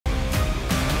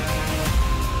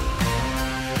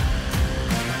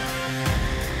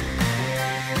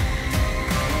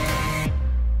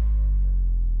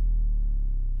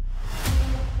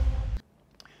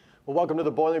Well, welcome to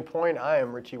the Boiling Point. I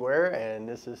am Richie Ware, and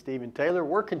this is Stephen Taylor.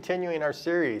 We're continuing our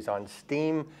series on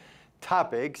steam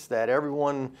topics that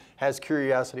everyone has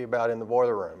curiosity about in the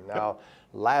boiler room. Now,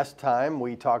 last time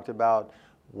we talked about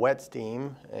wet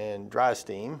steam and dry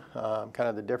steam, kind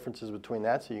of the differences between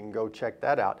that, so you can go check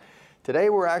that out. Today,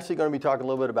 we're actually going to be talking a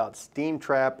little bit about steam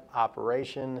trap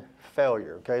operation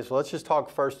failure. Okay, so let's just talk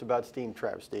first about steam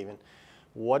traps, Stephen.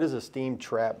 What does a steam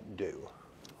trap do?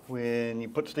 When you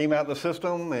put steam out in the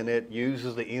system and it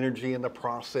uses the energy in the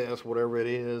process, whatever it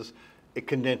is, it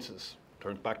condenses,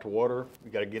 turns back to water.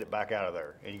 You got to get it back out of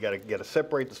there, and you got to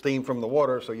separate the steam from the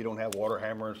water so you don't have water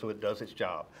hammering, so it does its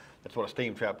job. That's what a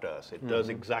steam trap does. It does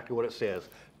exactly what it says.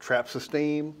 Traps the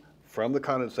steam from the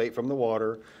condensate from the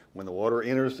water. When the water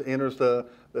enters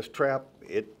this trap,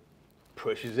 it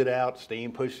pushes it out,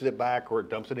 steam pushes it back, or it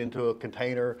dumps it into a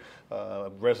container,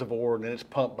 reservoir, and then it's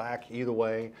pumped back either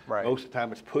way. Right. Most of the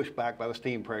time it's pushed back by the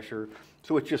steam pressure.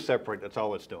 So it's just separating, that's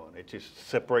all it's doing. It's just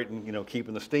separating,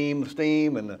 keeping the steam,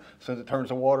 and as soon as it turns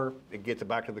to water, it gets it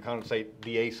back to the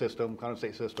condensate system,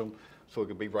 so it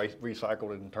can be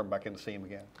recycled and turned back into steam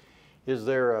again. Is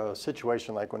there a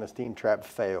situation like when a steam trap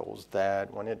fails,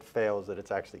 that when it fails that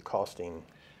it's actually costing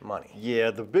money?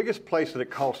 Yeah, the biggest place that it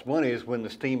costs money is when the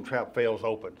steam trap fails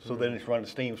open. So then it's running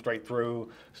steam straight through,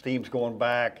 steam's going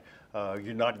back,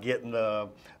 you're not getting the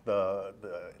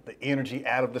energy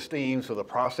out of the steam, so the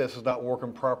process is not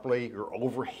working properly. You're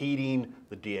overheating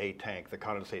the DA tank, the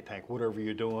condensate tank, whatever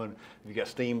you're doing. If you got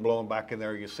steam blowing back in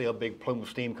there, you see a big plume of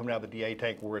steam coming out of the DA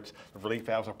tank where the relief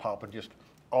valves are popping, just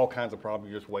all kinds of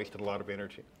problems. You're just wasting a lot of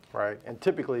energy. Right, and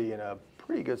typically in a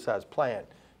pretty good sized plant,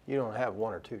 you don't have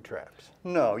one or two traps.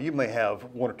 No, you may have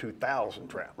 1,000 or 2,000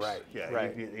 traps. Right. Yeah.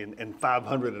 Right. And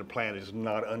 500 in a plant is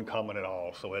not uncommon at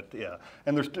all. So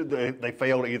and they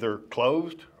fail either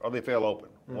closed or they fail open,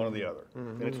 one or the other.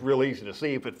 And it's real easy to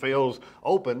see. If it fails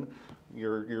open,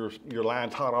 your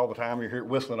line's hot all the time. You hear it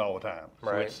whistling all the time.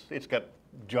 Right. So it's got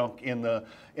junk in the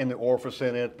orifice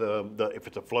in it. If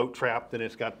it's a float trap, then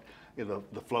it's got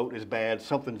the float is bad.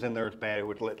 Something's in there is bad. It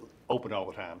would let it open all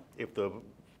the time. If the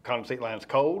condensate line's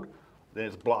cold, then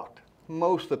it's blocked.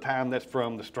 Most of the time that's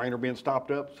from the strainer being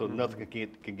stopped up, so nothing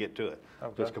can get to it.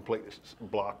 Okay. So it's completely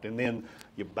blocked. And then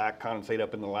you back condensate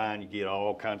up in the line, you get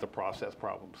all kinds of process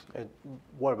problems. And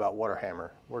what about water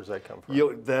hammer? Where does that come from?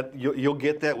 You'll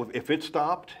get that if it's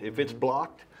stopped, if it's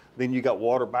blocked, then you got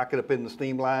water backing up in the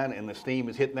steam line, and the steam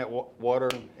is hitting that water,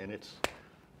 and it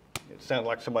sounds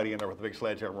like somebody in there with a big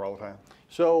sledgehammer all the time.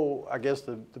 So I guess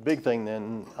the big thing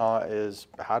then is,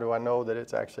 how do I know that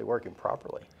it's actually working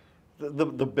properly? The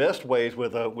best way is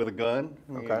with a gun,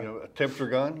 Okay. a temperature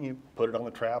gun. You put it on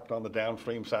the trap on the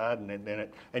downstream side,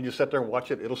 and you sit there and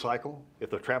watch it. It'll cycle. If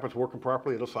the trap is working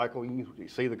properly, it'll cycle. You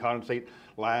see the condensate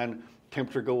line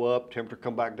temperature go up, temperature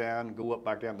come back down, go up,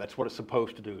 back down. That's what it's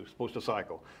supposed to do. It's supposed to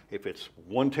cycle. If it's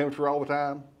one temperature all the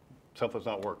time, something's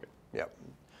not working. Yep.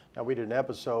 Now, we did an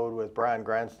episode with Brian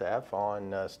Grandstaff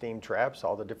on steam traps,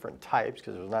 all the different types,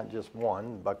 because there's not just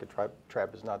one. Bucket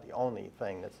trap is not the only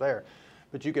thing that's there.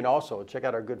 But you can also check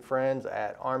out our good friends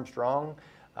at Armstrong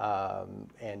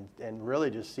and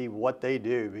really just see what they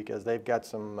do, because they've got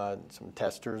some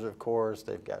testers, of course.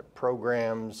 They've got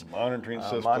programs, Monitoring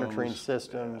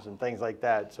systems, and things like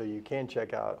that. So you can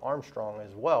check out Armstrong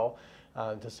as well.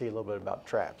 To see a little bit about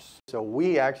traps. So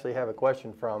we actually have a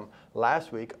question from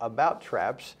last week about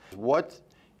traps. What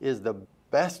is the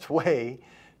best way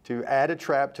to add a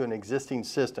trap to an existing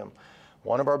system?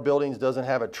 One of our buildings doesn't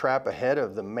have a trap ahead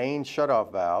of the main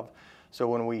shutoff valve, so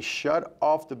when we shut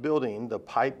off the building, the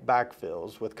pipe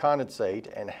backfills with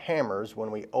condensate and hammers when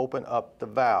we open up the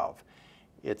valve.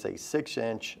 It's a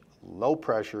 6-inch, low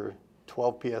pressure,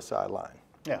 12 PSI line.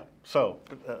 Yeah, so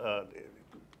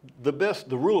the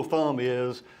rule of thumb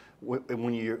is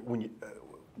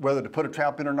whether to put a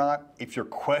trap in or not. If you're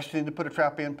questioning to put a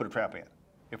trap in, put a trap in.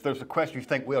 If there's a question you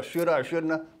think, well, should I or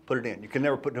shouldn't I, put it in. You can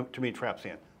never put too many traps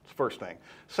in. It's the first thing.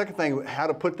 Second thing, how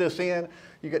to put this in,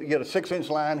 you get a 6-inch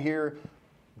line here,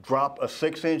 drop a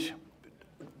 6-inch,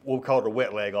 we'll call it a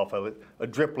wet leg off of it, a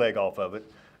drip leg off of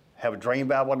it, have a drain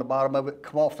valve on the bottom of it,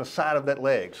 come off the side of that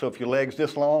leg. So if your leg's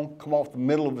this long, come off the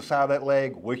middle of the side of that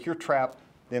leg with your trap,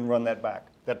 then run that back.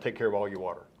 That'll take care of all your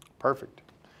water. Perfect.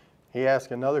 He asked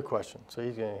another question. So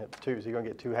he's going to hit two. Is he going to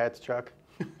get 2 hats, Chuck?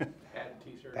 Hat and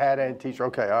t-shirt. Hat and t-shirt.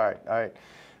 Okay, all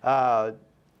right.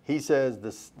 He says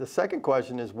the second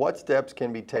question is, what steps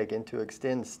can be taken to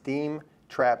extend steam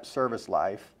trap service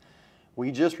life?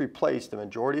 We just replaced the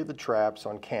majority of the traps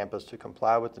on campus to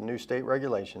comply with the new state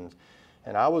regulations,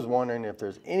 and I was wondering if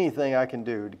there's anything I can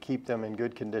do to keep them in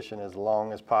good condition as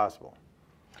long as possible.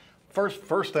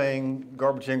 First thing,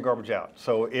 garbage in, garbage out.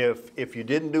 So if you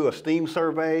didn't do a steam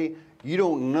survey, you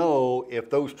don't know if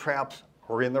those traps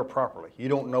are in there properly. You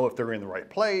don't know if they're in the right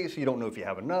place. You don't know if you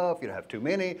have enough, you don't have too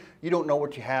many. You don't know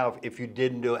what you have if you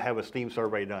didn't have a steam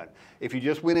survey done. If you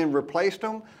just went in and replaced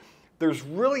them, there's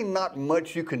really not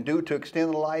much you can do to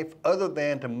extend the life other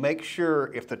than to make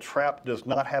sure if the trap does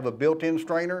not have a built-in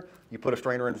strainer, you put a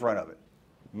strainer in front of it.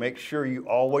 Make sure you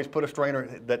always put a strainer.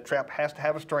 That trap has to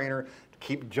have a strainer to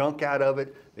keep junk out of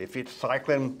it. If it's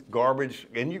cycling garbage,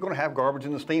 and you're going to have garbage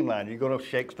in the steam line, you're going to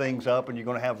shake things up and you're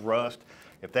going to have rust.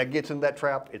 If that gets in that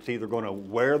trap, it's either going to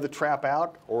wear the trap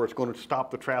out or it's going to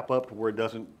stop the trap up to where it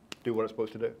doesn't do what it's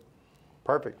supposed to do.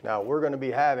 Perfect. Now we're going to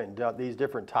be having these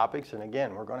different topics, and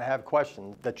again, we're going to have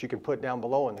questions that you can put down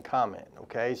below in the comment,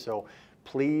 okay? So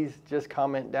please just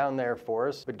comment down there for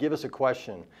us, but give us a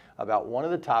question about one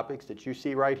of the topics that you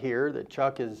see right here that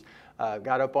Chuck has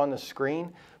got up on the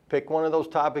screen. Pick one of those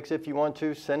topics if you want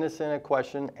to, send us in a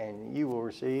question, and you will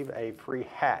receive a free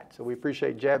hat. So we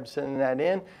appreciate Jeb sending that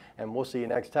in, and we'll see you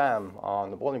next time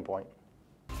on The Boiling Point.